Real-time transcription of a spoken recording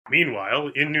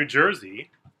Meanwhile, in New Jersey...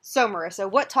 So, Marissa,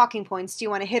 what talking points do you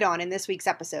want to hit on in this week's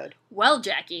episode? Well,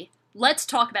 Jackie, let's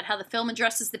talk about how the film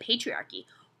addresses the patriarchy.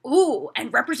 Ooh,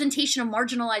 and representation of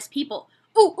marginalized people.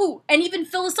 Ooh, and even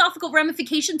philosophical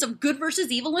ramifications of good versus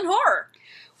evil in horror.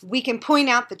 We can point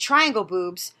out the triangle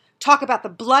boobs, talk about the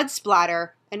blood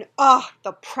splatter, and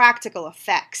the practical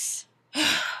effects.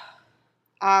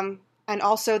 And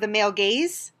also the male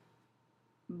gaze.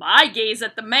 My gaze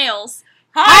at the males.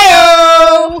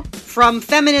 Hi-yo! From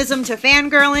feminism to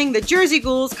fangirling, the Jersey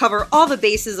Ghouls cover all the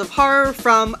bases of horror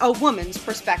from a woman's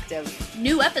perspective.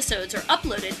 New episodes are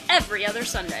uploaded every other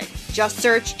Sunday. Just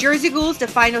search Jersey Ghouls to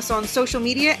find us on social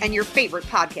media and your favorite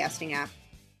podcasting app.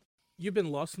 You've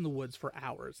been lost in the woods for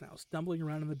hours now, stumbling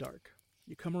around in the dark.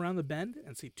 You come around the bend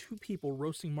and see two people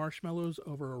roasting marshmallows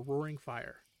over a roaring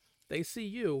fire. They see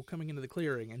you coming into the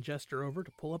clearing and gesture over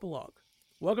to pull up a log.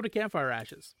 Welcome to Campfire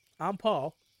Ashes. I'm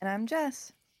Paul. And I'm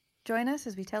Jess. Join us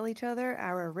as we tell each other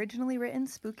our originally written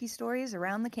spooky stories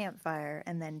around the campfire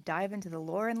and then dive into the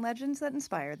lore and legends that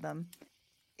inspired them.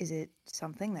 Is it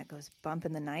something that goes bump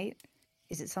in the night?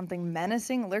 Is it something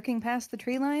menacing lurking past the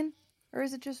tree line? Or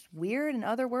is it just weird and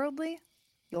otherworldly?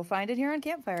 You'll find it here on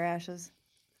Campfire Ashes.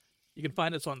 You can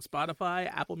find us on Spotify,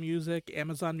 Apple Music,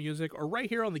 Amazon Music, or right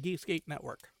here on the Geekscape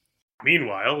Network.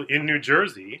 Meanwhile, in New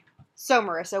Jersey... So,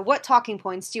 Marissa, what talking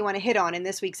points do you want to hit on in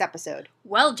this week's episode?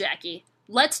 Well, Jackie,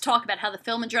 let's talk about how the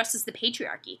film addresses the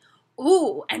patriarchy.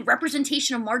 Ooh, and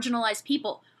representation of marginalized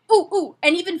people. Ooh,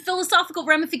 and even philosophical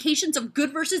ramifications of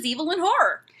good versus evil in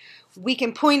horror. We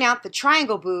can point out the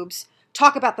triangle boobs,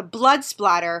 talk about the blood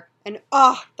splatter, and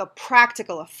the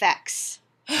practical effects.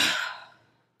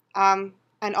 And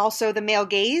also the male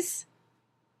gaze.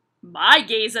 My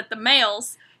gaze at the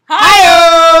males.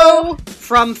 Hi-yo!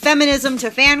 From feminism to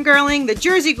fangirling, the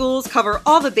Jersey Ghouls cover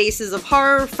all the bases of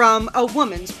horror from a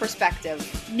woman's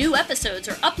perspective. New episodes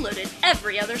are uploaded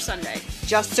every other Sunday.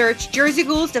 Just search Jersey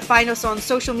Ghouls to find us on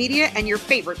social media and your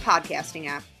favorite podcasting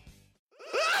app.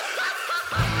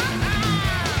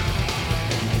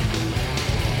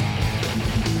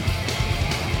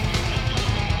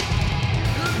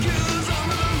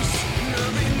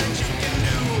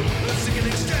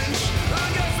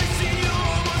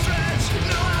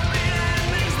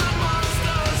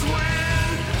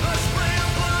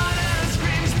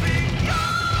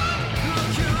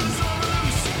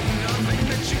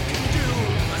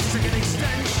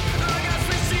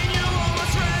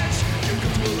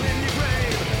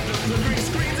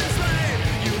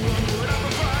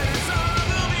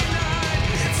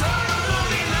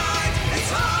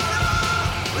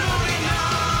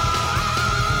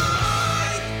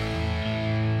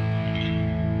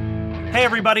 Hey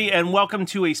everybody, and welcome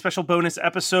to a special bonus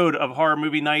episode of Horror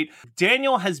Movie Night.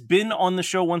 Daniel has been on the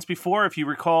show once before, if you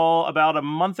recall, about a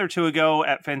month or two ago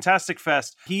at Fantastic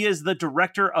Fest. He is the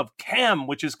director of Cam,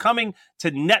 which is coming to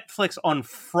Netflix on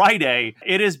Friday.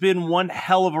 It has been one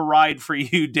hell of a ride for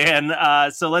you, Dan.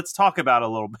 So let's talk about it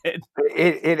a little bit.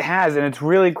 It has, and it's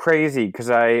really crazy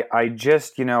because I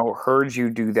just, heard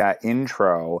you do that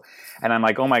intro, and I'm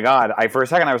like, oh my God. For a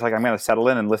second, I was like, I'm going to settle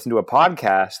in and listen to a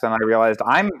podcast. And I realized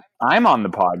I'm on the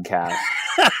podcast,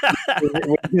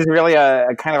 which is really a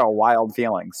kind of a wild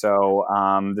feeling. So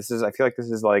I feel like this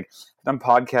is like, I've done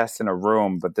podcasts in a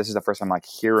room, but this is the first time like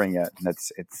hearing it, and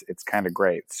it's kind of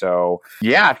great. So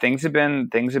yeah, things have been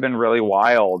really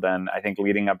wild, and I think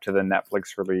leading up to the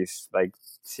Netflix release, like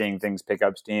seeing things pick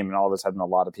up steam, and all of a sudden a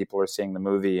lot of people are seeing the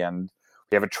movie, and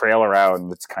we have a trailer out,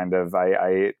 and it's kind of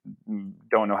I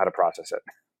don't know how to process it.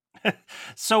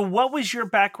 So what was your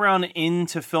background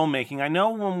into filmmaking? I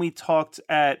know when we talked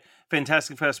at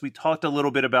Fantastic Fest, we talked a little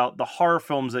bit about the horror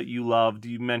films that you loved.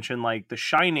 You mentioned like The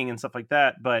Shining and stuff like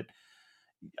that. But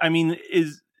I mean,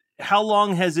 how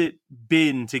long has it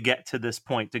been to get to this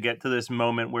point, to get to this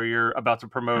moment where you're about to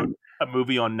promote a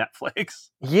movie on Netflix?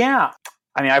 Yeah.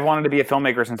 I mean, I've wanted to be a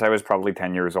filmmaker since I was probably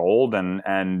 10 years old.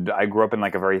 And I grew up in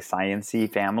like a very science-y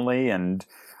family, and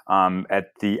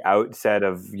at the outset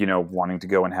of, wanting to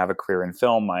go and have a career in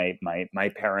film, my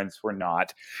parents were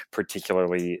not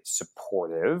particularly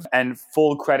supportive, and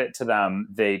full credit to them.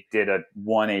 They did a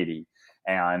 180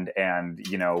 and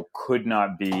could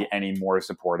not be any more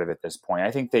supportive at this point.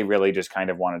 I think they really just kind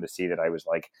of wanted to see that I was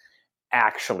like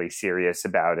actually serious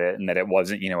about it, and that it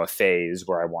wasn't, a phase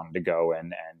where I wanted to go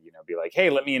and be like, hey,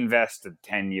 let me invest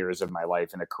 10 years of my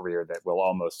life in a career that will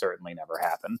almost certainly never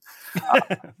happen.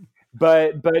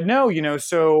 But no,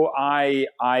 so I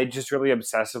just really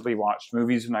obsessively watched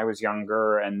movies when I was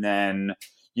younger, and then,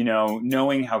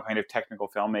 knowing how kind of technical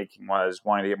filmmaking was,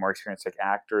 wanting to get more experience like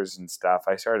actors and stuff,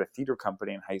 I started a theater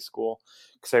company in high school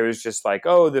because I was just like,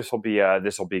 oh, this will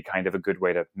be kind of a good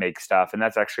way to make stuff. And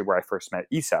that's actually where I first met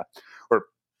Issa, or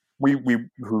we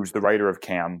who's the writer of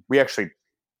Cam. We actually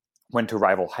went to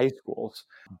rival high schools,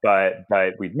 but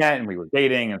we'd met and we were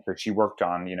dating. And so she worked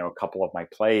on, a couple of my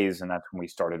plays, and that's when we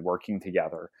started working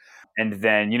together. And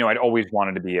then, I'd always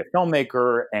wanted to be a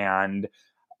filmmaker. And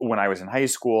when I was in high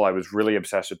school, I was really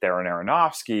obsessed with Darren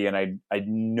Aronofsky, and I'd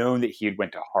known that he had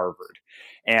went to Harvard.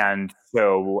 And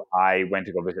so I went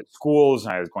to go visit schools,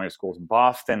 and I was going to schools in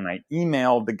Boston, and I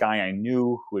emailed the guy I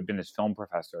knew who had been his film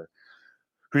professor,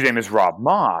 whose name is Rob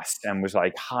Moss, and was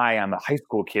like, hi, I'm a high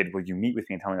school kid. Will you meet with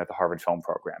me and tell me about the Harvard Film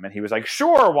Program? And he was like,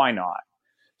 sure, why not?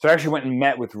 So I actually went and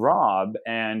met with Rob,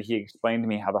 and he explained to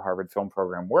me how the Harvard Film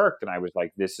Program worked. And I was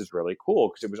like, this is really cool,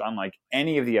 because it was unlike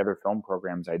any of the other film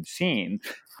programs I'd seen,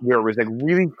 where it was like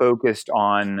really focused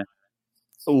on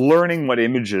learning what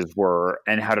images were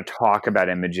and how to talk about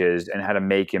images and how to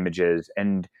make images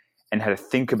and how to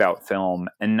think about film,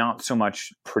 and not so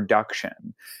much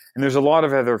production. And there's a lot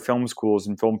of other film schools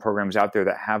and film programs out there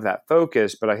that have that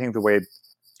focus, but I think the way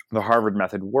the Harvard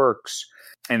method works,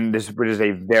 and this is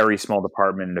a very small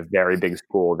department in a very big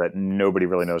school that nobody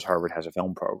really knows Harvard has a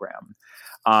film program.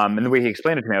 And the way he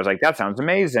explained it to me, I was like, that sounds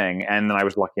amazing. And then I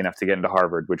was lucky enough to get into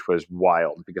Harvard, which was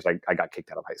wild because I got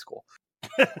kicked out of high school.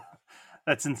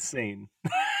 That's insane.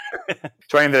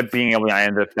 So I ended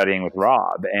up studying with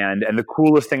Rob. And the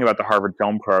coolest thing about the Harvard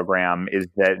Film Program is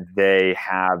that they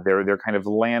have their kind of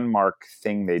landmark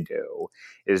thing they do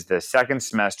is the second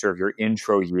semester of your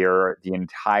intro year, the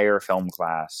entire film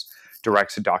class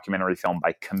directs a documentary film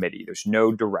by committee. There's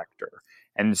no director.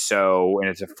 And it's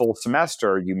a full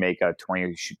semester. You make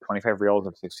 25 reels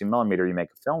of 16 millimeter. You make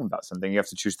a film about something. You have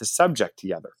to choose the subject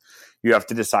together. You have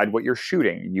to decide what you're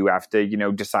shooting. You have to,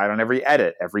 decide on every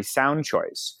edit, every sound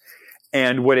choice.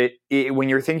 And when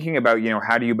you're thinking about,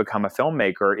 how do you become a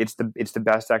filmmaker, it's the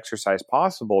best exercise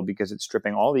possible because it's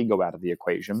stripping all ego out of the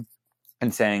equation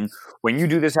and saying, when you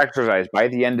do this exercise, by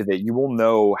the end of it, you will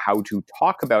know how to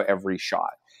talk about every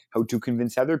shot, how to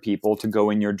convince other people to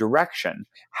go in your direction,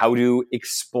 how to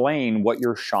explain what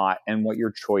your shot and what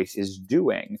your choice is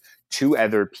doing to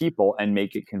other people and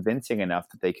make it convincing enough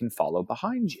that they can follow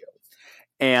behind you.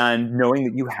 And knowing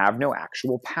that you have no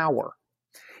actual power.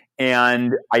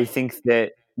 And I think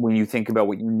that when you think about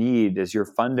what you need as your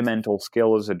fundamental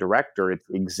skill as a director, it's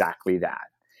exactly that.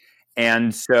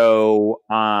 And so,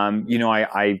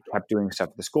 I kept doing stuff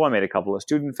at the school. I made a couple of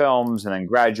student films and then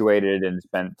graduated and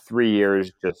spent 3 years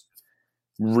just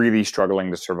really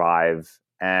struggling to survive,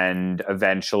 and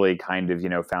eventually kind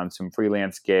of, found some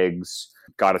freelance gigs,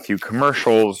 got a few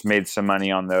commercials, made some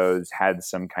money on those, had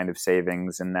some kind of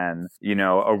savings. And then,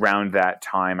 around that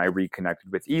time, I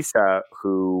reconnected with Issa,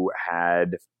 who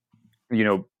had,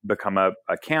 become a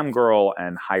cam girl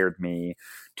and hired me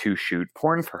to shoot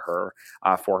porn for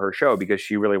her show, because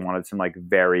she really wanted some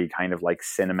very kind of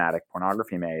cinematic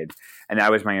pornography made. And that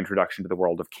was my introduction to the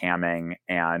world of camming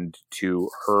and to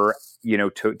her,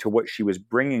 to what she was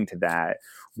bringing to that,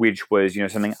 which was,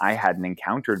 something I hadn't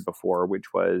encountered before,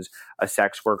 which was a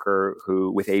sex worker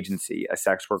with agency, a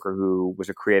sex worker who was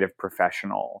a creative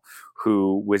professional,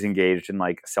 who was engaged in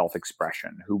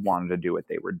self-expression, who wanted to do what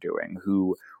they were doing,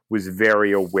 who was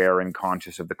very aware and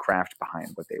conscious of the craft behind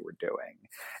what they were doing.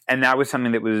 And that was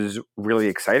something that was really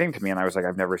exciting to me. And I was like,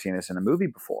 I've never seen this in a movie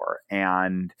before.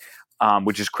 And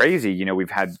which is crazy. We've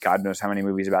had God knows how many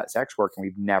movies about sex work, and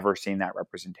we've never seen that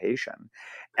representation.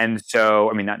 And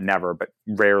so, not never, but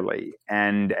rarely,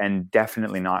 and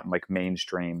definitely not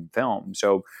mainstream film.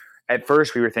 So at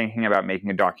first we were thinking about making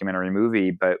a documentary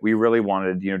movie, but we really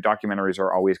wanted, documentaries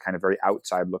are always kind of very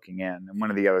outside looking in. And one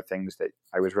of the other things that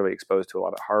I was really exposed to a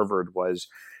lot at Harvard was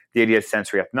the idea of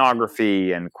sensory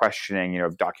ethnography and questioning,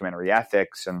 of documentary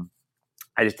ethics. And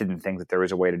I just didn't think that there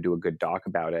was a way to do a good doc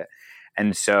about it.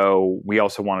 And so we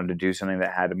also wanted to do something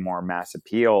that had more mass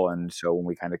appeal. And so when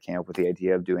we kind of came up with the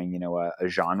idea of doing, a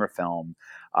genre film,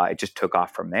 it just took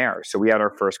off from there. So we had our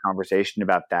first conversation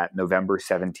about that November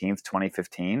 17th,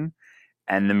 2015.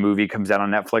 And the movie comes out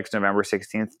on Netflix November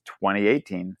 16th,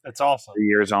 2018. That's awesome. 3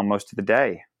 years almost to the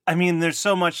day. There's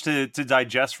so much to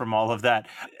digest from all of that.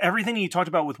 Everything you talked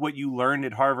about with what you learned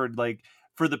at Harvard,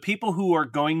 for the people who are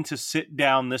going to sit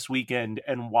down this weekend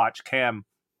and watch Cam,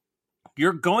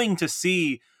 you're going to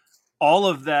see all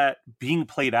of that being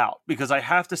played out. Because I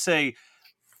have to say,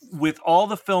 with all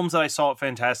the films that I saw at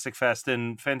Fantastic Fest,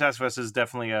 and Fantastic Fest is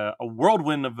definitely a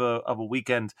whirlwind of a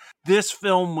weekend, this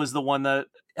film was the one that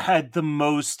had the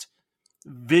most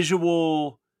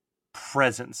visual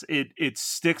presence. It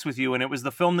sticks with you, and it was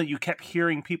the film that you kept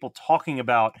hearing people talking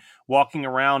about walking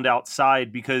around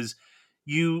outside, because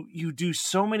you do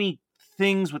so many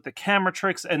things with the camera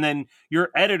tricks, and then your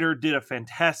editor did a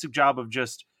fantastic job of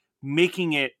just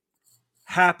making it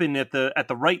happen at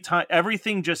the right time.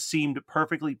 Everything just seemed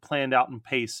perfectly planned out and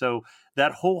paced. So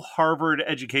that whole Harvard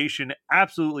education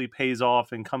absolutely pays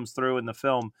off and comes through in the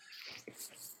film.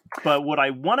 But what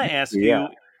I want to ask you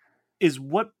is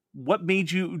what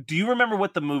made you, do you remember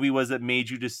what the movie was that made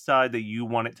you decide that you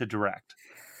wanted to direct?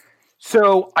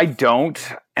 So I don't,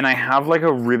 and I have like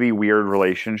a really weird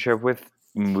relationship with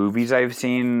movies I've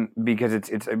seen, because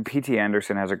it's P.T.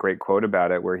 Anderson has a great quote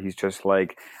about it where he's just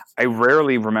like, I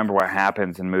rarely remember what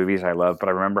happens in movies I love, but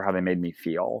I remember how they made me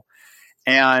feel.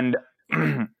 And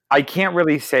I can't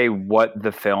really say what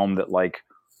the film that like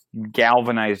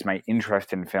galvanized my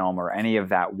interest in film or any of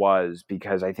that was,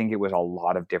 because I think it was a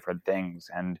lot of different things.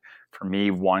 And for me,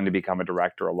 wanting to become a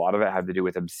director, a lot of it had to do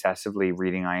with obsessively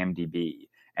reading IMDb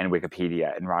and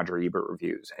Wikipedia and Roger Ebert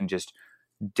reviews, and just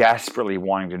desperately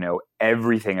wanting to know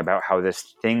everything about how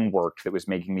this thing worked that was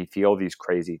making me feel these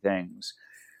crazy things.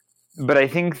 But I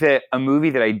think that a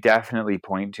movie that I definitely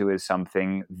point to as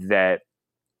something that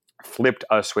flipped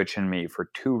a switch in me for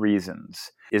two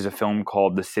reasons is a film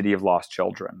called The City of Lost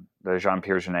Children, the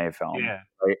Jean-Pierre Jeunet film. Yeah.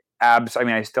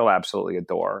 I still absolutely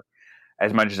adore,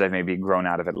 as much as I've maybe grown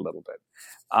out of it a little bit.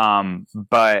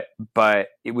 But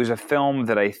it was a film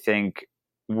that I think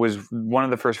was one of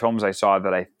the first films I saw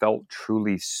that I felt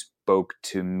truly spoke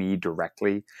to me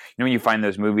directly. You know, when you find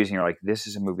those movies and you're like, this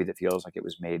is a movie that feels like it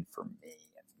was made for me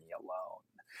and me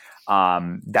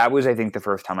alone. That was, I think, the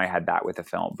first time I had that with a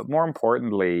film. But more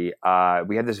importantly,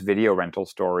 we had this video rental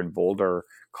store in Boulder,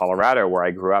 Colorado, where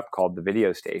I grew up, called The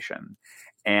Video Station.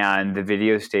 And the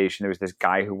video station, there was this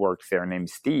guy who worked there named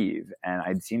Steve. And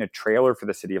I'd seen a trailer for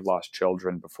The City of Lost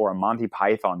Children before, a Monty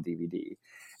Python DVD.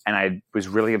 And I was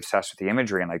really obsessed with the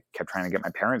imagery, and I kept trying to get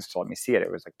my parents to let me see it.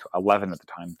 It was like 11 at the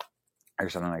time or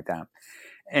something like that.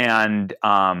 And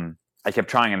I kept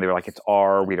trying, and they were like, it's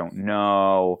R, we don't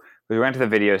know. We went to the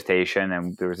video station,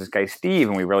 and there was this guy, Steve,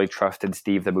 and we really trusted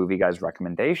Steve, the movie guy's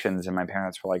recommendations. And my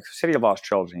parents were like, City of Lost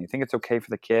Children, you think it's okay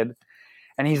for the kid?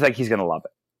 And he's like, he's going to love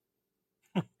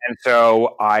it. And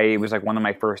so it was like one of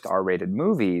my first R-rated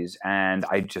movies, and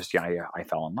I just, I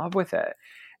fell in love with it.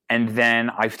 And then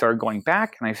I started going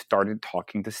back, and I started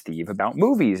talking to Steve about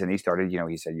movies. And he started,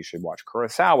 he said, you should watch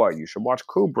Kurosawa, you should watch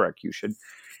Kubrick, you should.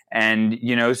 And,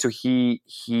 so he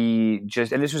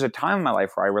just, and this was a time in my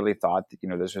life where I really thought that,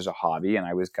 this was a hobby, and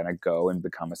I was going to go and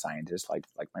become a scientist like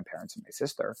my parents and my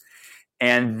sister.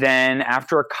 And then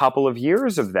after a couple of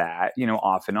years of that,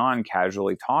 off and on,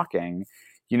 casually talking,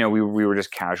 we were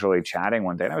just casually chatting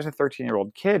one day, and I was a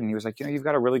 13-year-old kid, and he was like, you've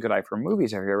got a really good eye for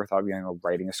movies. Have you ever thought of,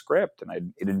 writing a script?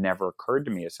 And it had never occurred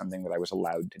to me as something that I was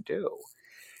allowed to do.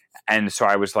 And so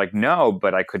I was like, no,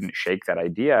 but I couldn't shake that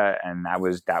idea. And that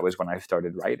was when I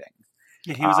started writing.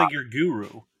 Yeah, he was like your guru.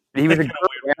 He was a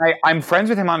guru. And I'm friends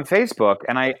with him on Facebook,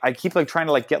 and I keep trying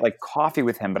to get coffee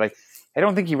with him, but I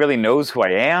don't think he really knows who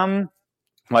I am.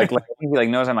 I think he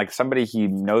knows I'm somebody he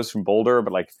knows from Boulder,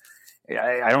 but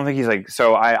I don't think he's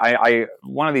so I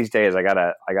one of these days I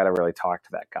gotta really talk to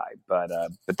that guy.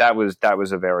 But that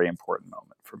was a very important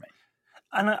moment for me.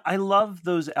 And I love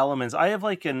those elements. I have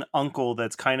an uncle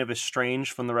that's kind of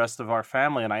estranged from the rest of our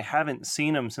family, and I haven't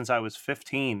seen him since I was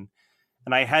 15.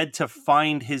 And I had to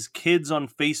find his kids on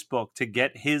Facebook to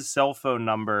get his cell phone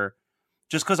number,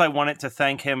 just because I wanted to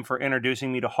thank him for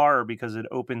introducing me to horror, because it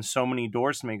opened so many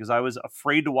doors to me, because I was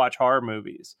afraid to watch horror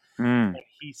movies. And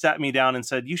he sat me down and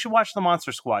said, you should watch The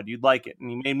Monster Squad. You'd like it.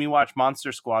 And he made me watch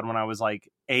Monster Squad when I was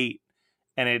 8.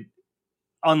 And it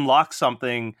unlocked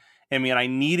something in me. And I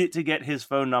needed to get his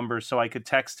phone number so I could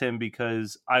text him,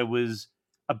 because I was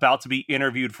about to be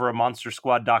interviewed for a Monster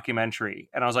Squad documentary.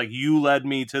 And I was like, you led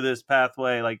me to this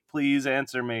pathway. Please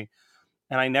answer me.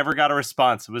 And I never got a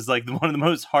response. It was one of the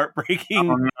most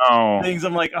heartbreaking things.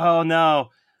 I'm like, oh no.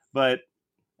 But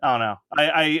I don't know.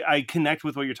 I connect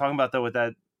with what you're talking about,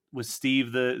 though, with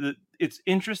Steve. It's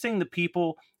interesting, the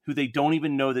people who they don't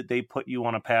even know that they put you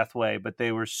on a pathway, but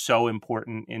they were so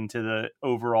important into the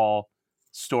overall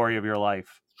story of your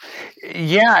life.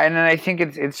 Yeah, and I think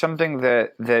it's something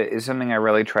that is something I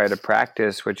really try to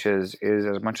practice, which is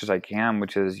as much as I can,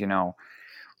 which is,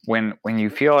 when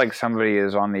you feel like somebody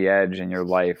is on the edge in your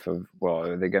life of, well,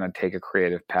 are they going to take a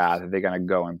creative path? Are they going to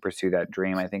go and pursue that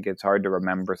dream? I think it's hard to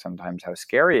remember sometimes how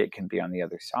scary it can be on the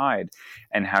other side,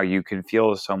 and how you can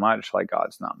feel so much like, oh,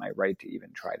 it's not my right to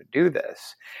even try to do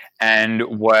this. And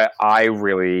what I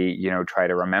really, try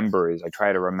to remember is, I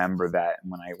try to remember that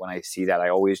when I see that, I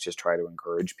always just try to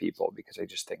encourage people, because I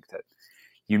just think that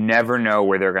you never know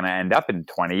where they're going to end up in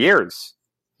 20 years.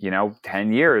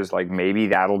 10 years, like maybe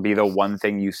that'll be the one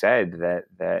thing you said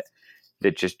that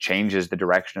just changes the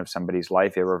direction of somebody's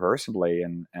life irreversibly.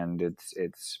 And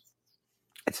it's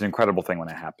an incredible thing when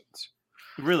it happens.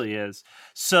 It really is.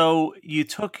 So you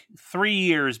took 3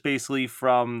 years basically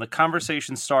from the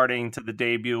conversation starting to the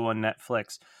debut on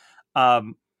Netflix.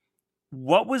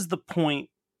 What was the point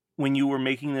when you were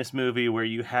making this movie where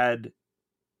you had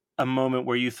a moment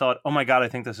where you thought, oh my God, I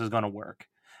think this is going to work?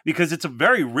 Because it's a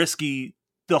very risky,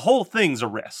 the whole thing's a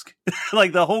risk.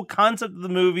 Like the whole concept of the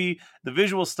movie, the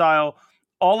visual style,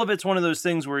 all of it's one of those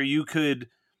things where you could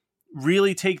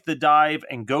really take the dive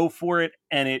and go for it,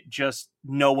 and it just,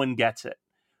 no one gets it.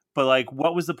 But like,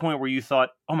 what was the point where you thought,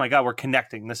 oh my God, we're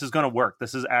connecting. This is going to work.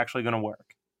 This is actually going to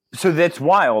work. So that's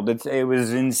wild. It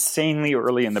was insanely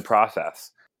early in the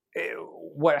process.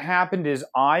 What happened is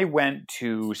I went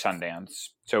to Sundance.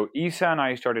 So Issa and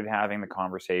I started having the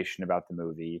conversation about the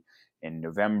movie in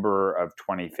November of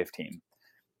 2015.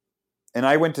 And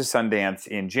I went to Sundance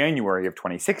in January of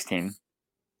 2016.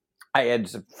 I had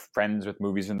some friends with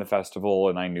movies in the festival,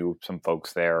 and I knew some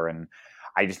folks there, and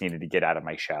I just needed to get out of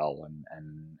my shell.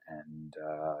 And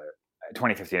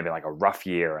 2015 had been like a rough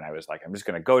year, and I was like, I'm just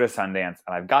going to go to Sundance,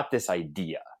 and I've got this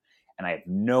idea, and I have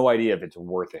no idea if it's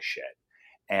worth a shit.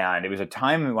 And it was a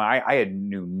time when I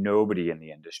knew nobody in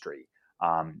the industry,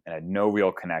 and had no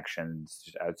real connections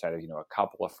outside of, a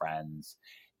couple of friends.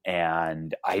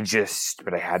 And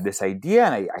but I had this idea,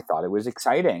 and I thought it was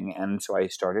exciting. And so I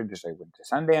went to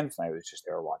Sundance, and I was just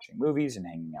there watching movies and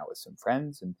hanging out with some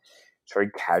friends, and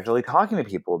started casually talking to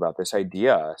people about this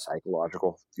idea, a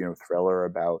psychological, thriller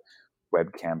about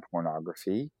webcam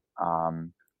pornography,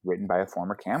 written by a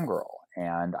former cam girl.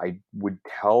 And I would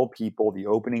tell people the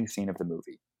opening scene of the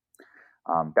movie.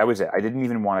 That was it. I didn't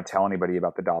even want to tell anybody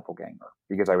about the doppelganger,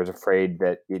 because I was afraid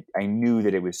that I knew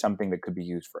that it was something that could be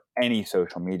used for any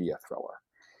social media thriller.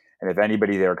 And if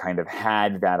anybody there kind of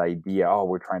had that idea, oh,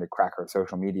 we're trying to crack our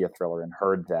social media thriller, and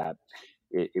heard that,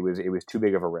 it was too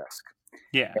big of a risk.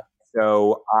 Yeah.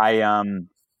 So I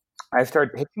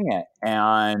started pitching it,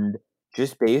 and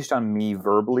just based on me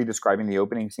verbally describing the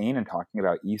opening scene and talking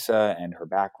about Issa and her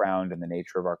background and the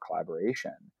nature of our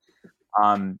collaboration,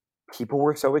 people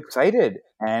were so excited.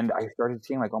 And I started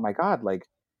seeing like, oh my God, like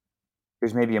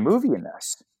there's maybe a movie in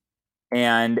this.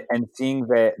 And seeing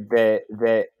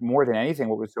that more than anything,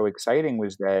 what was so exciting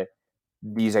was that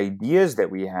these ideas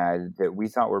that we had that we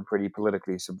thought were pretty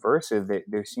politically subversive, that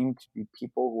there seemed to be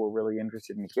people who were really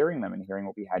interested in hearing them and hearing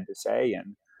what we had to say,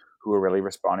 and who were really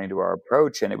responding to our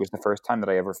approach. And it was the first time that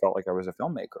I ever felt like I was a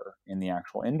filmmaker in the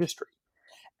actual industry.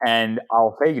 And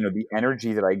I'll say, the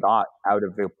energy that I got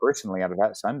personally out of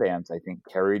that Sundance, I think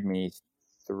carried me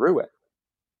through it,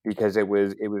 because it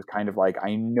was kind of like,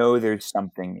 I know there's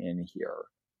something in here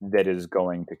that is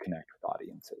going to connect with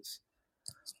audiences.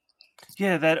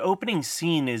 Yeah, that opening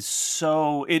scene is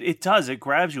so, it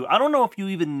grabs you. I don't know if you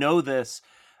even know this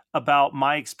about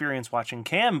my experience watching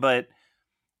Cam, but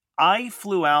I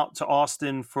flew out to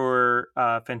Austin for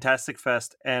Fantastic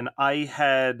Fest, and I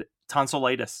had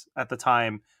tonsillitis at the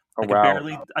time. Oh,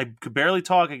 I could barely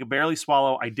talk. I could barely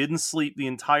swallow. I didn't sleep the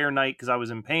entire night because I was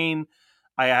in pain.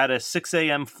 I had a 6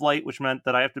 a.m. flight, which meant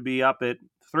that I have to be up at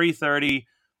 3:30.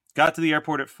 Got to the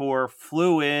airport at 4.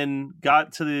 Flew in.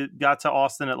 Got to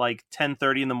Austin at like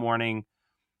 10:30 in the morning.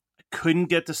 I couldn't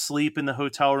get to sleep in the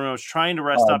hotel room. I was trying to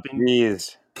rest up.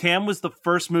 Geez. Cam was the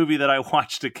first movie that I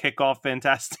watched to kick off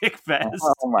Fantastic Fest.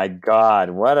 Oh my God,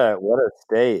 what a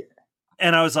state.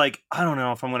 And I was like, I don't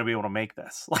know if I'm going to be able to make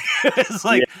this. It's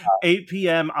like 8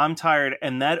 p.m. I'm tired.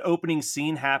 And that opening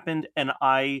scene happened, and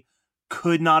I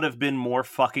could not have been more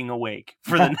fucking awake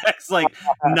for the next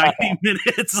 90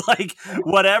 minutes. Like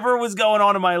whatever was going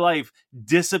on in my life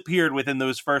disappeared within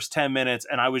those first 10 minutes.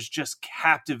 And I was just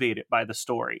captivated by the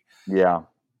story. Yeah.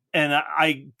 And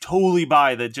I totally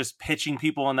buy that. Just pitching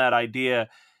people on that idea,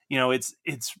 it's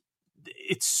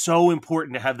so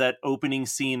important to have that opening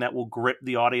scene that will grip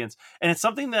the audience. And it's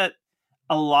something that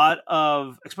a lot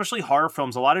of, especially horror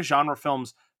films, a lot of genre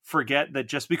films forget, that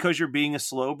just because you're being a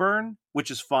slow burn,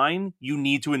 which is fine, you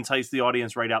need to entice the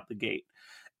audience right out the gate.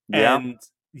 Yeah. And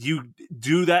you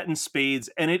do that in spades,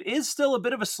 and it is still a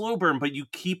bit of a slow burn, but you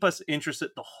keep us interested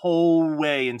the whole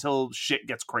way until shit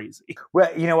gets crazy. Well,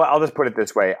 you know what? I'll just put it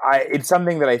this way. It's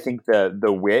something that I think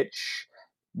the Witch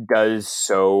does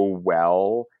so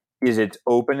well is its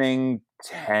opening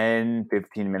 10,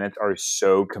 15 minutes are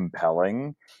so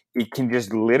compelling. It can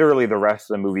just literally, the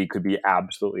rest of the movie could be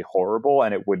absolutely horrible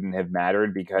and it wouldn't have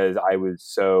mattered because I was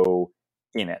so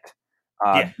in it.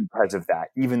 Because of that,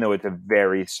 even though it's a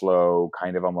very slow,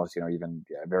 kind of almost,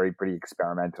 very pretty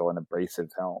experimental and abrasive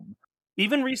film.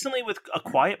 Even recently with A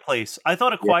Quiet Place, I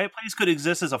thought A Quiet Place could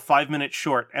exist as a 5-minute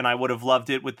short, and I would have loved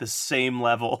it with the same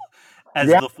level as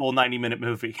the full 90-minute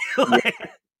movie.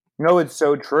 No, it's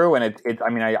so true, and it's.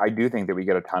 I mean, I do think that we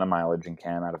get a ton of mileage in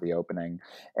Cannes out of the opening,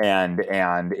 and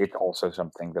it's also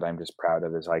something that I'm just proud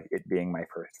of, is like it being my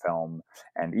first film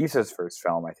and Issa's first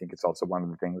film. I think it's also one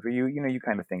of the things where you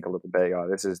kind of think a little bit, oh,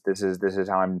 this is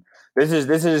how I'm, this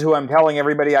is who I'm telling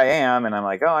everybody I am, and I'm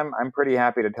like, oh, I'm pretty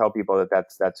happy to tell people that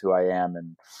that's who I am,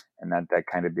 and that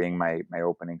kind of being my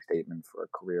opening statement for a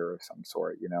career of some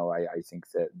sort. I think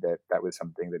that was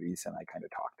something that Issa and I kind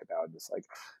of talked about. It's like,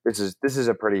 this is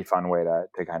a pretty fun way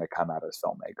to kind of come out as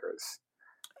filmmakers.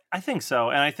 I think so.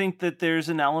 And I think that there's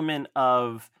an element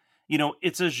of,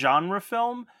 it's a genre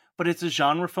film, but it's a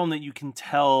genre film that you can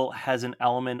tell has an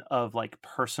element of like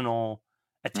personal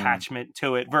attachment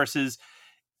to it versus,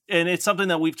 and it's something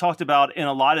that we've talked about in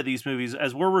a lot of these movies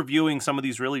as we're reviewing some of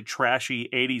these really trashy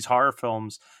 80s horror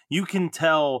films. You can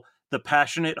tell the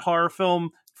passionate horror film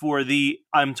for the,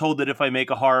 I'm told that if I make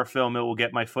a horror film, it will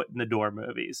get my foot in the door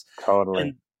movies.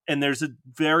 Totally. And there's a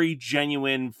very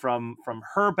genuine from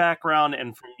her background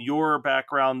and from your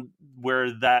background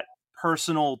where that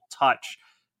personal touch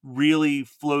really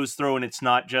flows through, and it's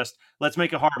not just let's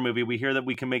make a horror movie. We hear that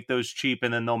we can make those cheap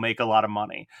and then they'll make a lot of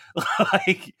money.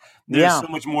 Like there's so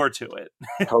much more to it.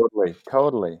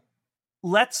 Totally.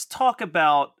 Let's talk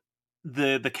about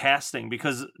the casting,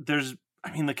 because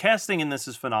the casting in this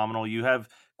is phenomenal. You have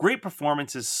great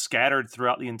performances scattered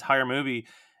throughout the entire movie.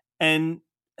 And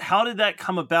how did that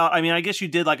come about? I mean, I guess you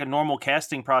did like a normal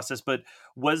casting process, but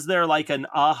was there like an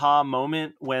aha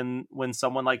moment when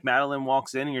someone like Madeline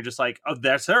walks in and you're just like, oh,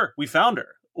 that's her, we found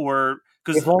her? Or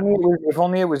because if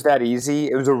only it was that easy.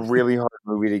 It was a really hard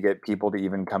movie to get people to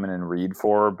even come in and read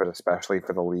for, but especially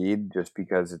for the lead, just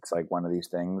because it's like one of these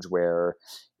things where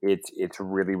it's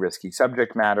really risky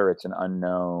subject matter. It's an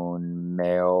unknown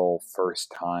male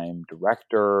first time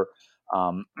director.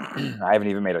 I haven't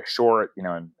even made a short,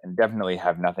 and definitely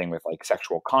have nothing with like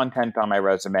sexual content on my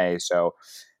resume. So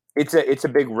it's a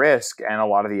big risk, and a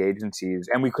lot of the agencies,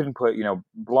 and we couldn't put,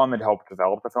 Blum had helped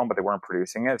develop the film, but they weren't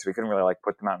producing it, so we couldn't really like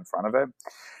put them out in front of it.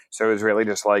 So it was really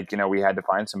just like, we had to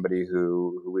find somebody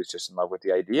who was just in love with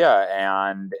the idea,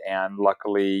 and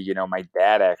luckily, my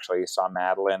dad actually saw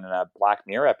Madeline in a Black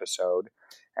Mirror episode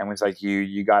and was like,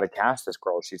 you got to cast this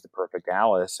girl. She's the perfect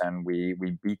Alice. And we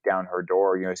beat down her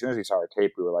door. As soon as we saw her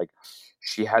tape, we were like,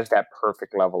 she has that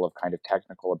perfect level of kind of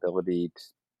technical ability,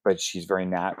 but she's very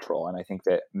natural. And I think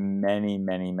that many,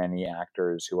 many, many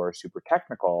actors who are super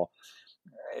technical,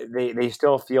 they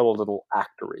still feel a little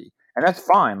actory. And that's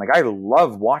fine. Like, I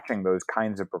love watching those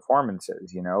kinds of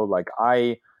performances, like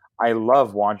I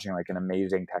love watching like an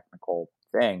amazing technical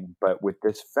thing, but with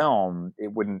this film,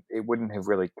 it wouldn't have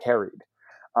really carried.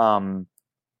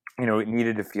 It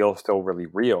needed to feel still really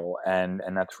real, and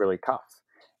that's really tough.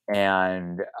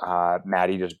 And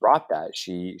Maddie just brought that.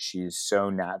 She's so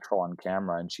natural on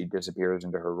camera, and she disappears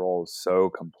into her roles so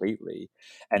completely.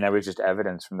 And that was just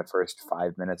evidence from the first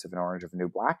 5 minutes of an Orange of the New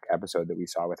Black episode that we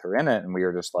saw with her in it, and we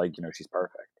were just like, she's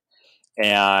perfect.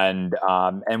 And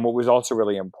what was also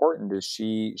really important is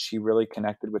she really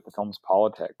connected with the film's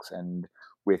politics and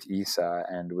with Issa,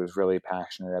 and was really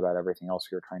passionate about everything else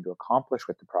we were trying to accomplish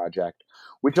with the project,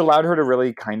 which allowed her to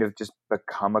really kind of just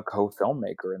become a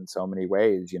co-filmmaker in so many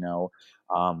ways.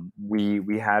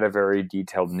 We had a very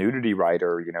detailed nudity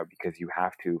writer, because you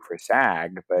have to for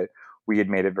SAG, but we had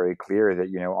made it very clear that,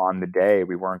 on the day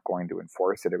we weren't going to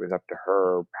enforce it. It was up to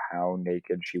her how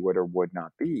naked she would or would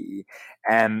not be.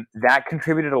 And that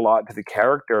contributed a lot to the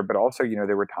character. But also,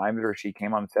 there were times where she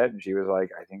came on set and she was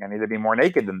like, I think I need to be more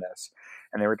naked than this.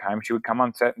 And there were times she would come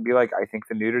on set and be like, I think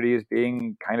the nudity is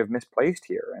being kind of misplaced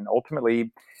here. And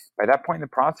ultimately, by that point in the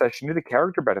process, she knew the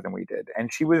character better than we did.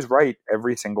 And she was right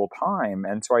every single time.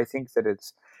 And so I think that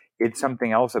it's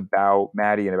something else about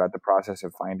Maddie and about the process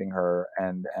of finding her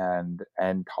and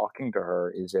talking to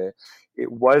her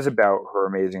it was about her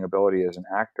amazing ability as an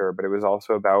actor, but it was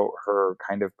also about her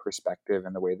kind of perspective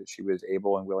and the way that she was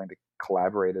able and willing to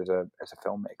collaborate as a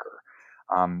filmmaker,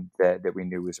 that we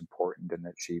knew was important and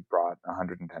that she brought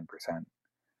 110%.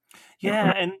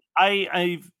 Yeah, and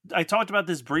I talked about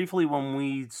this briefly when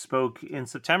we spoke in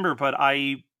September, but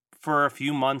I for a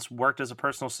few months worked as a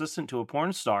personal assistant to a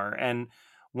porn star, and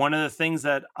one of the things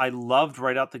that I loved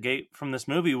right out the gate from this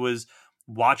movie was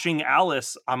watching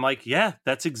Alice. I'm like, yeah,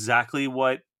 that's exactly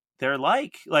what they're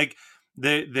like. Like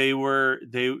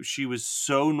she was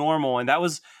so normal, and that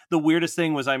was the weirdest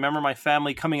thing. Was I remember my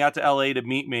family coming out to LA to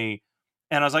meet me,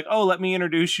 and I was like, oh, let me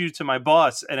introduce you to my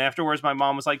boss. And afterwards, my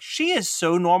mom was like, she is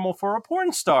so normal for a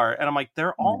porn star. And I'm like,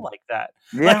 they're all like that.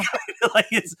 Yeah. Like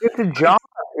it's just a job.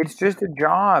 It's just a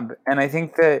job. And I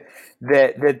think that's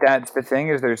the thing,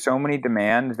 is there's so many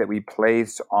demands that we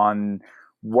place on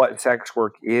what sex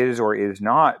work is or is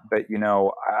not. But,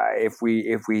 if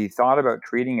we thought about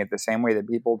treating it the same way that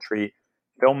people treat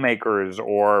filmmakers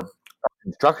or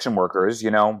construction workers,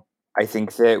 I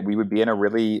think that we would be in a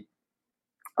really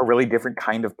different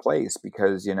kind of place,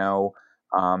 because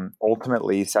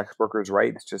ultimately sex workers'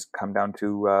 rights just come down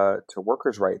to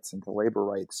workers' rights and to labor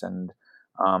rights, and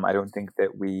I don't think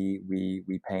that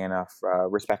we pay enough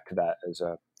respect to that as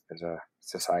a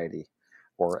society,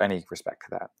 or any respect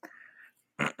to that.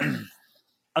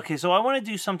 Okay, so I want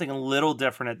to do something a little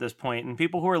different at this point. And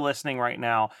people who are listening right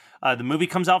now, the movie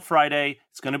comes out Friday.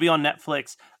 It's going to be on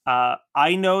Netflix.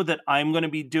 I know that I'm going to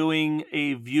be doing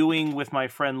a viewing with my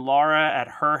friend Laura at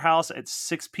her house at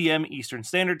 6 p.m. Eastern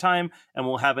Standard Time. And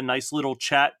we'll have a nice little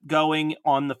chat going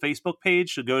on the Facebook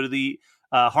page. So go to the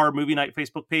Horror Movie Night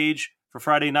Facebook page for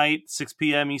Friday night, 6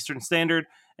 p.m. Eastern Standard.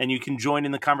 And you can join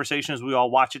in the conversation as we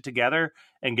all watch it together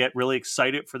and get really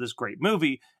excited for this great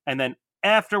movie. And then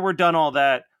after we're done all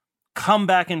that, come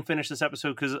back and finish this episode,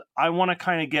 because I want to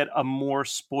kind of get a more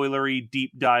spoilery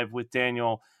deep dive with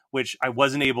Daniel, which I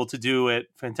wasn't able to do at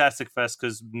Fantastic Fest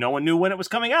because no one knew when it was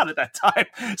coming out at that time.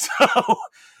 So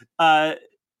I'm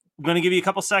going to give you a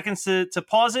couple seconds to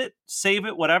pause it, save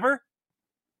it, whatever.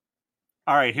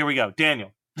 All right, here we go.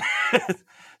 Daniel.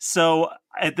 So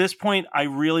at this point, I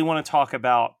really want to talk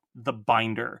about the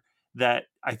binder that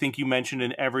I think you mentioned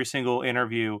in every single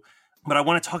interview. But I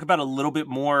want to talk about a little bit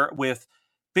more with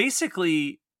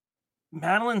basically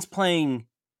Madeline's playing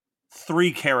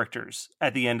three characters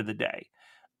at the end of the day.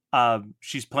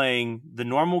 She's playing the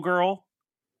normal girl,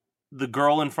 the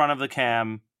girl in front of the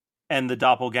cam, and the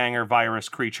doppelganger virus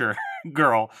creature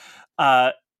girl.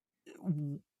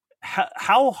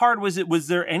 How hard was it? Was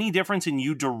there any difference in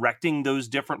you directing those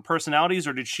different personalities,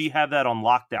 or did she have that on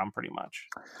lockdown pretty much?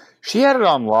 She had it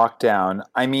on lockdown.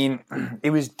 I mean,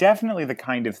 it was definitely the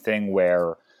kind of thing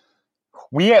where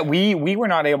we were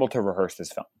not able to rehearse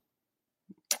this film.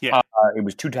 Yeah, it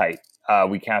was too tight.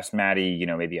 We cast Maddie,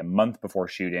 maybe a month before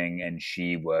shooting, and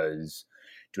she was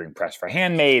doing press for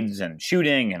Handmaids and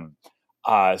shooting, and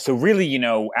so really,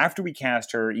 after we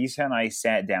cast her, Issa and I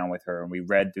sat down with her and we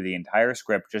read through the entire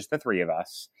script, just the three of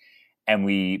us. And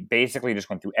we basically just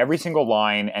went through every single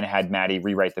line and had Maddie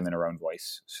rewrite them in her own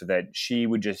voice so that she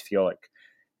would just feel like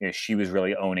she was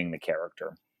really owning the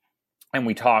character. And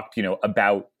we talked,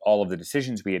 about all of the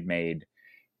decisions we had made.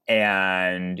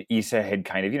 And Issa had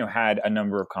kind of, had a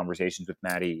number of conversations with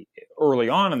Maddie early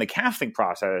on in the casting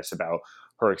process about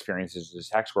her experiences as a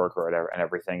sex worker and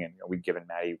everything. And we'd given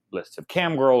Maddie lists of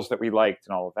cam girls that we liked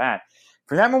and all of that.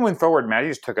 From that moment forward, Maddie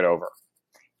just took it over.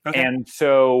 Okay. And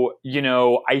so,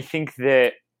 I think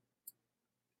that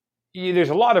there's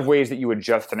a lot of ways that you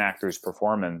adjust an actor's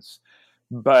performance.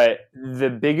 But the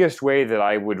biggest way that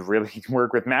I would really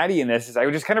work with Maddie in this is I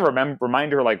would just kind of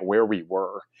remind her like where we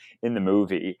were in the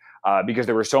movie, because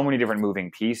there were so many different moving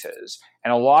pieces.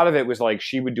 And a lot of it was like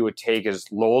she would do a take as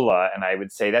Lola, and I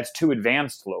would say, that's too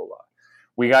advanced, Lola.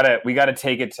 We gotta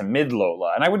take it to mid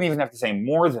Lola. And I wouldn't even have to say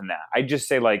more than that. I'd just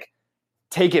say like,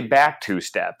 take it back 2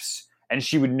 steps, and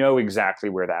she would know exactly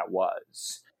where that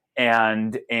was.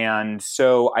 And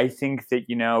so I think that,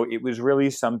 it was really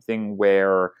something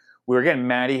where again,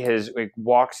 Maddie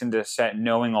walks into set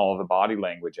knowing all of the body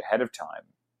language ahead of time,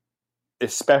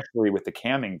 especially with the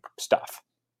camming stuff,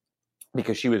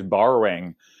 because she was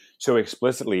borrowing so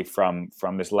explicitly from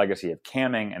this legacy of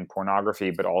camming and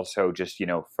pornography, but also just,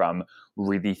 from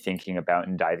really thinking about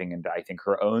and diving into, I think,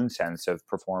 her own sense of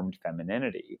performed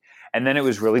femininity. And then it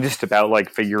was really just about like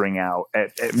figuring out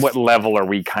at what level are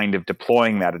we kind of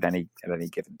deploying that at any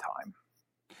given time.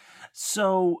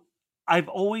 So I've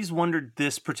always wondered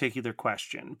this particular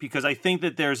question, because I think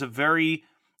that there's a very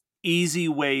easy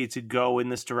way to go in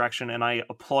this direction, and I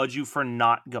applaud you for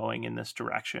not going in this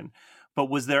direction. But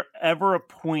was there ever a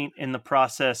point in the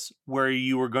process where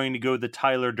you were going to go the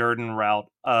Tyler Durden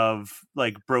route of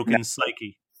like broken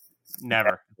psyche?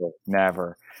 Never.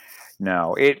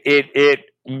 No. It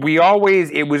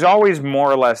was always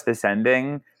more or less this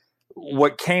ending.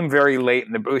 what came very late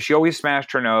in the, she always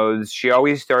smashed her nose. She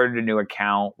always started a new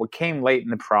account. What came late in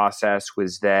the process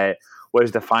was the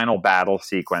final battle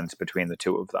sequence between the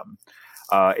two of them.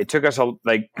 It took us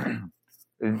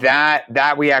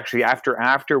that we actually,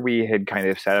 after we had kind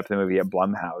of set up the movie at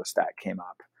Blumhouse, that came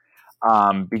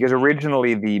up. Because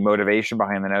originally the motivation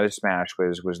behind the nose smash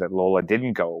was that Lola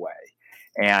didn't go away.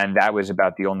 And that was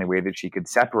about the only way that she could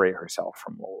separate herself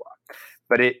from Lola.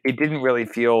 But it didn't really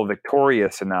feel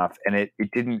victorious enough, and it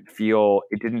didn't feel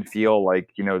like,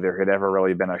 you know, there had ever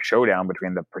really been a showdown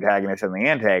between the protagonist and the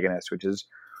antagonist, which is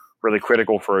really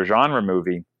critical for a genre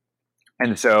movie.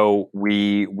 And so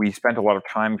we spent a lot of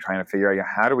time trying to figure out,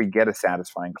 how do we get a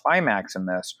satisfying climax in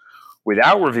this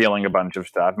without revealing a bunch of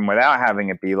stuff and without having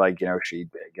it be like, you know, she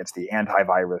gets the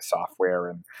antivirus software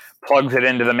and plugs it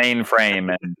into the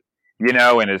mainframe and, you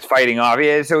know, and is fighting off.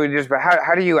 Yeah, so it just,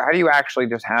 how do you actually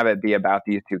just have it be about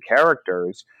these two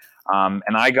characters? And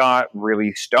I got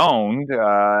really stoned,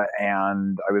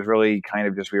 and I was really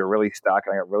we were really stuck,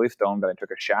 and I got really stoned, but I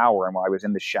took a shower, and while I was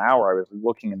in the shower, I was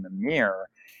looking in the mirror,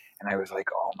 and I was like,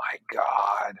 oh my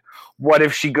God, what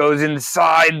if she goes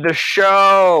inside the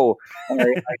show? And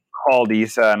I called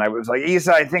Issa, and I was like,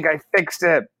 Issa, I think I fixed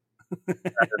it. That was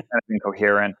kind of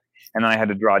incoherent. And then I had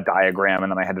to draw a diagram, and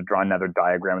then I had to draw another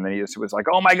diagram, and then Issa was like,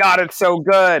 oh my God, it's so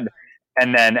good.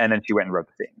 And then she went and wrote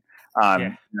the scene.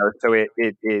 You know, so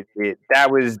that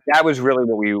was really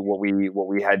what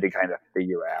we had to kind of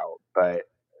figure out. But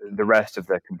the rest of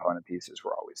the component pieces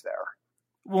were always there.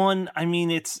 One,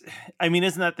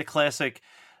 isn't that the classic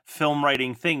film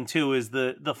writing thing too? Is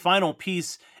the final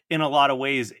piece in a lot of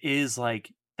ways is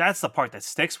like, that's the part that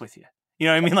sticks with you. You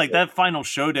know what I mean? Like that final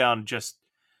showdown, just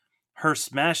her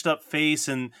smashed up face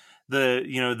and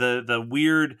the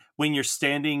weird when you're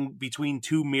standing between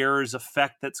two mirrors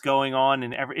effect that's going on,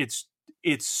 and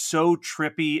it's so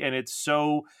trippy and it's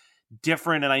so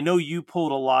different. And I know you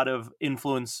pulled a lot of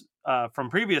influence from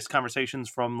previous conversations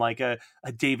from like a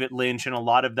David Lynch and a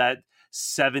lot of that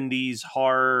 70s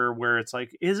horror where it's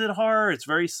like, is it horror? It's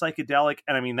very psychedelic.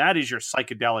 And I mean, that is your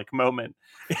psychedelic moment,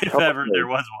 if ever there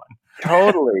was one.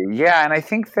 Totally. Yeah. And I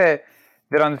think that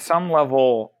on some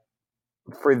level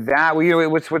for that,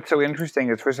 what's so interesting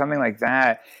is for something like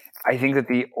that, I think that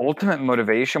the ultimate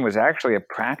motivation was actually a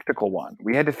practical one.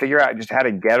 We had to figure out just how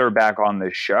to get her back on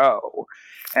the show.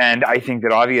 And I think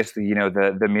that obviously, you know,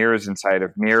 the mirrors inside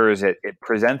of mirrors, it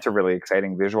presents a really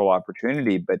exciting visual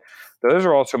opportunity. But those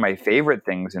are also my favorite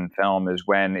things in film is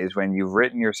when you've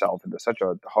written yourself into such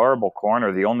a horrible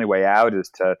corner. The only way out is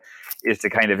to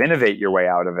kind of innovate your way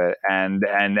out of it. And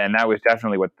that was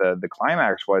definitely what the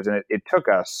climax was. And it took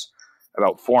us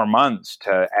about 4 months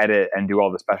to edit and do all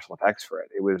the special effects for it.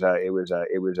 It was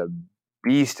a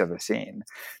beast of a scene,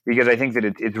 because I think that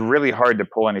it's really hard to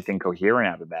pull anything coherent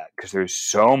out of that because there's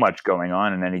so much going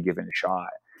on in any given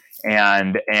shot,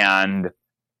 and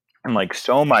like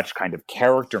so much kind of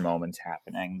character moments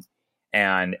happening,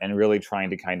 and really trying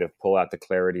to kind of pull out the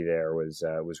clarity there was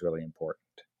really important.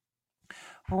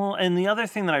 Well, and the other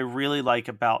thing that I really like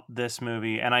about this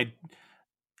movie, and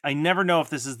I never know if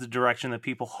this is the direction that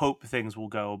people hope things will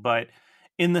go, but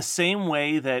in the same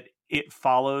way that It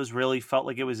Follows really felt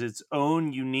like it was its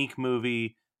own unique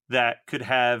movie that could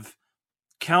have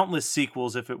countless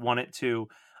sequels if it wanted to,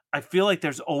 I feel like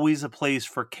there's always a place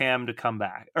for Cam to come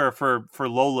back, or for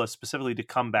Lola specifically to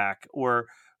come back, or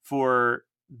for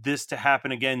this to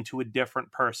happen again to a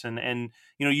different person. And,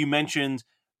 you know, you mentioned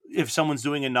if someone's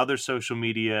doing another social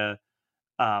media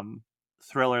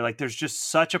thriller, like there's just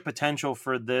such a potential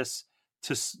for this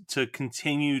to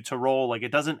continue to roll. Like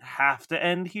it doesn't have to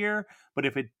end here, but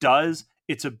if it does,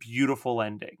 it's a beautiful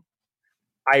ending.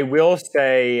 I will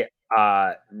say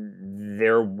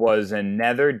there was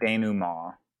another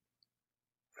denouement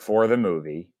for the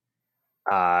movie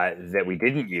that we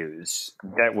didn't use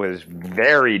that was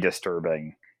very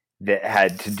disturbing, that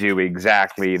had to do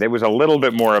there was a little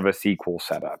bit more of a sequel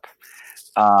setup.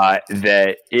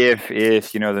 That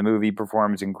if you know the movie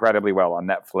performs incredibly well on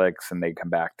Netflix and they come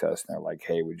back to us and they're like,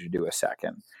 hey, would you do a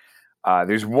second?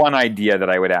 There's one idea that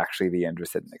I would actually be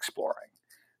interested in exploring.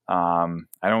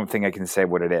 I don't think I can say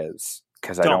what it is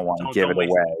because I don't want to give it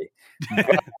away.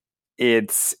 But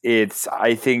it's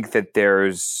I think that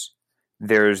there's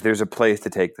a place to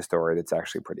take the story that's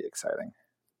actually pretty exciting.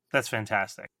 That's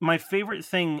fantastic. My favorite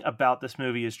thing about this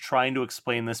movie is trying to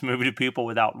explain this movie to people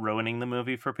without ruining the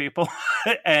movie for people.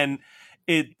 And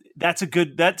that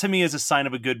to me is a sign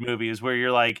of a good movie, is where you're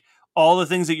like, all the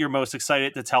things that you're most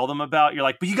excited to tell them about, you're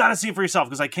like, but you got to see it for yourself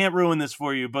because I can't ruin this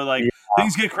for you. But like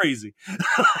things get crazy.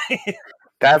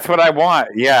 That's what I want.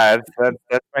 Yeah,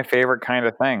 that's my favorite kind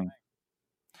of thing.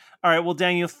 All right. Well,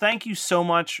 Daniel, thank you so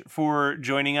much for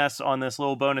joining us on this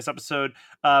little bonus episode.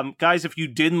 Guys, if you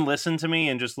didn't listen to me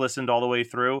and just listened all the way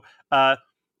through,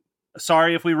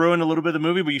 sorry if we ruined a little bit of the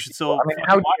movie, but you should still. I mean,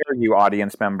 how dare you,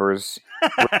 audience members?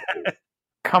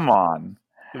 Come on.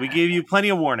 We gave you plenty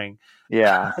of warning.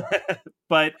 Yeah.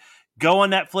 But go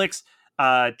on Netflix,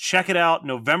 check it out,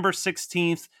 November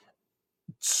 16th.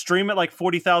 Stream it like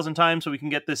 40,000 times so we can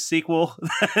get this sequel,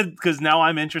 because now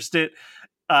I'm interested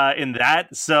in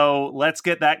that. So let's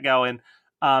get that going.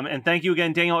 And thank you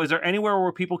again, Daniel. Is there anywhere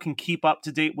where people can keep up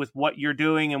to date with what you're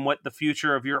doing and what the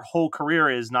future of your whole career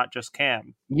is, not just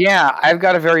Cam? Yeah, I've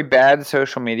got a very bad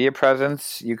social media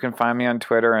presence. You can find me on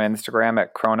Twitter and Instagram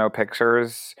at Chrono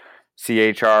Pictures,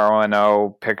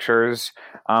 CHRONO Pictures.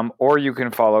 Or you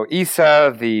can follow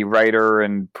Issa, the writer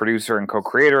and producer and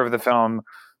co-creator of the film,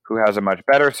 who has a much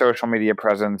better social media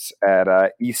presence at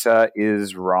Issa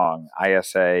is Wrong.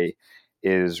 ISA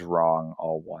is Wrong,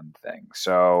 all one thing.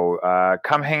 So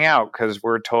come hang out, because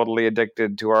we're totally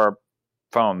addicted to our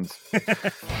phones.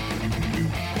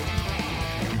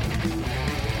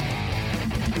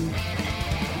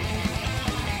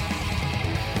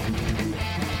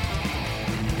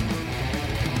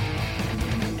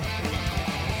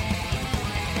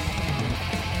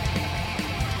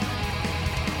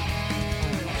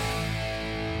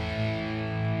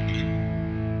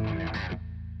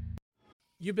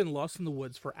 You've been lost in the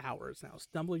woods for hours now,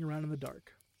 stumbling around in the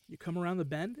dark. You come around the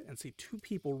bend and see two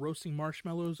people roasting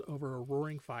marshmallows over a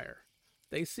roaring fire.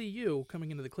 They see you coming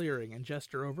into the clearing and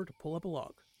gesture over to pull up a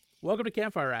log. Welcome to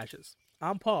Campfire Ashes.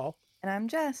 I'm Paul. And I'm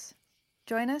Jess.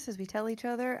 Join us as we tell each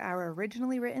other our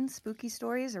originally written spooky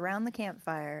stories around the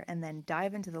campfire and then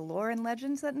dive into the lore and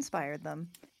legends that inspired them.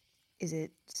 Is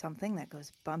it something that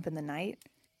goes bump in the night?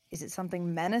 Is it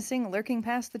something menacing lurking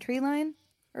past the tree line?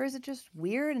 Or is it just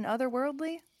weird and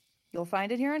otherworldly? You'll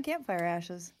find it here on Campfire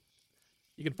Ashes.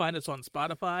 You can find us on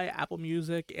Spotify, Apple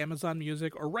Music, Amazon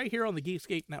Music, or right here on the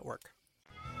Geekscape Network.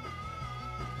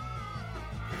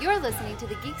 You're listening to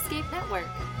the Geekscape Network.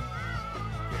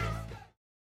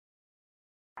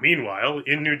 Meanwhile,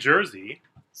 in New Jersey...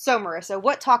 So, Marissa,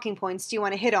 what talking points do you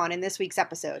want to hit on in this week's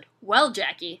episode? Well,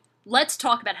 Jackie, let's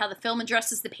talk about how the film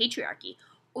addresses the patriarchy.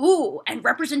 Ooh, and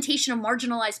representation of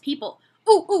marginalized people.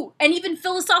 Ooh, and even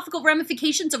philosophical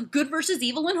ramifications of good versus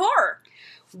evil in horror.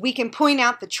 We can point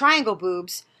out the triangle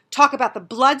boobs, talk about the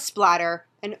blood splatter,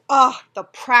 and the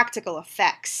practical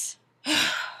effects.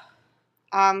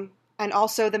 And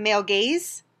also the male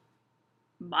gaze.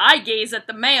 My gaze at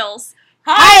the males.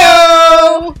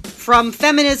 Hi-yo! From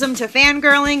feminism to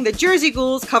fangirling, the Jersey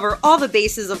Ghouls cover all the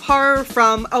bases of horror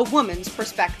from a woman's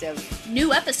perspective.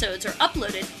 New episodes are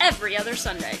uploaded every other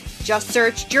Sunday. Just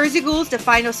search Jersey Ghouls to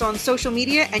find us on social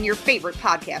media and your favorite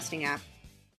podcasting app.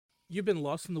 You've been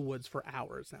lost in the woods for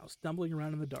hours now, stumbling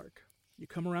around in the dark. You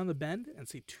come around the bend and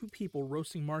see two people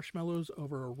roasting marshmallows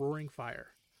over a roaring fire.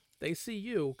 They see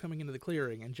you coming into the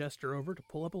clearing and gesture over to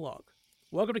pull up a log.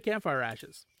 Welcome to Campfire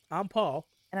Ashes. I'm Paul.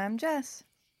 And I'm Jess.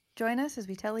 Join us as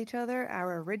we tell each other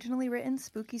our originally written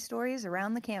spooky stories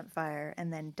around the campfire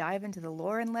and then dive into the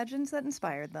lore and legends that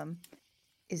inspired them.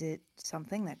 Is it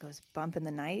something that goes bump in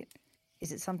the night?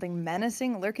 Is it something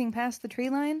menacing lurking past the tree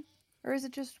line? Or is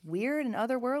it just weird and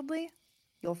otherworldly?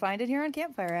 You'll find it here on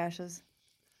Campfire Ashes.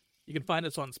 You can find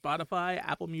us on Spotify,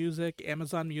 Apple Music,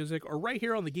 Amazon Music, or right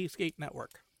here on the Geekscape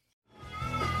Network.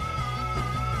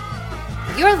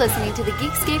 You're listening to the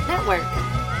Geekscape Network.